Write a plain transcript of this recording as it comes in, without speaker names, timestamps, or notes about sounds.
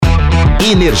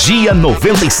Energia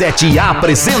 97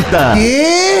 apresenta...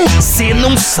 Quê? Cê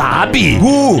não sabe?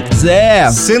 Zé,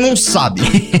 Você não sabe.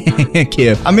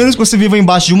 que? A menos que você viva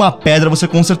embaixo de uma pedra, você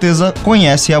com certeza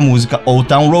conhece a música Old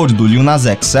Town Road, do Lil Nas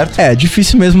X, certo? É,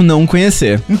 difícil mesmo não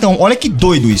conhecer. Então, olha que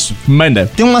doido isso. Manda.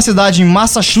 Tem uma cidade em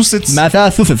Massachusetts,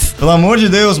 Massachusetts. pelo amor de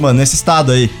Deus, mano, nesse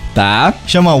estado aí, Tá.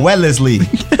 chama Wellesley.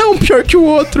 É um pior que o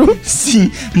outro.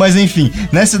 Sim, mas enfim,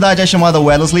 nessa cidade é chamada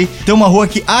Wellesley, tem uma rua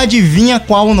que adivinha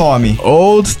qual o nome.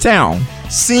 Old Town.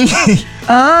 Sim,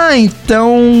 Ah,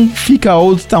 então fica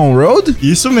Old Town Road?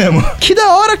 isso mesmo. Que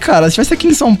da hora, cara. Se tivesse aqui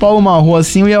em São Paulo uma rua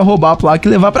assim, eu ia roubar a placa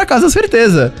e levar pra casa,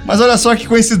 certeza. Mas olha só que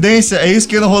coincidência, é isso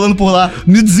que anda rolando por lá.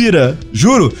 Midzira.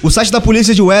 Juro, o site da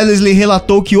polícia de Wellesley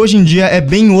relatou que hoje em dia é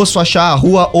bem osso achar a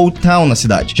rua Old Town na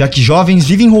cidade, já que jovens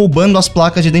vivem roubando as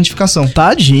placas de identificação.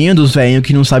 Tadinho dos velhinhos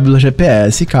que não sabem usar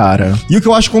GPS, cara. E o que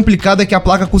eu acho complicado é que a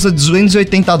placa custa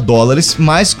 $280,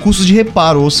 mais custos de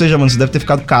reparo, ou seja, mano, isso deve ter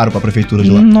ficado caro pra prefeitura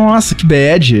de lá. Nossa, que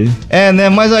bad. É, né,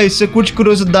 mas aí, se você curte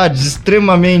curiosidades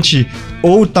extremamente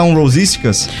Old Town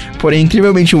Rosísticas, Porém,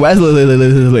 incrivelmente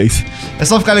Wesley. é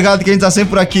só ficar ligado que a gente tá sempre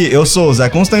por aqui. Eu sou o Zé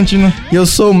Constantino E eu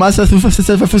sou o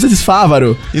Massachusetts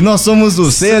Fávaro. e nós somos o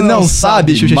Cê não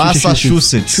sabe,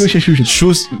 Massachusetts.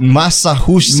 Massachusetts. Massa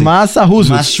Russo.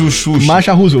 Massachusetts.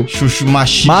 Macha Russo. Chuchu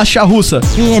machi. Macha Russa.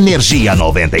 Energia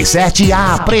 97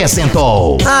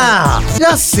 apresentou... Ah,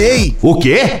 já sei. O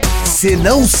quê? Você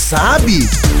não sabe?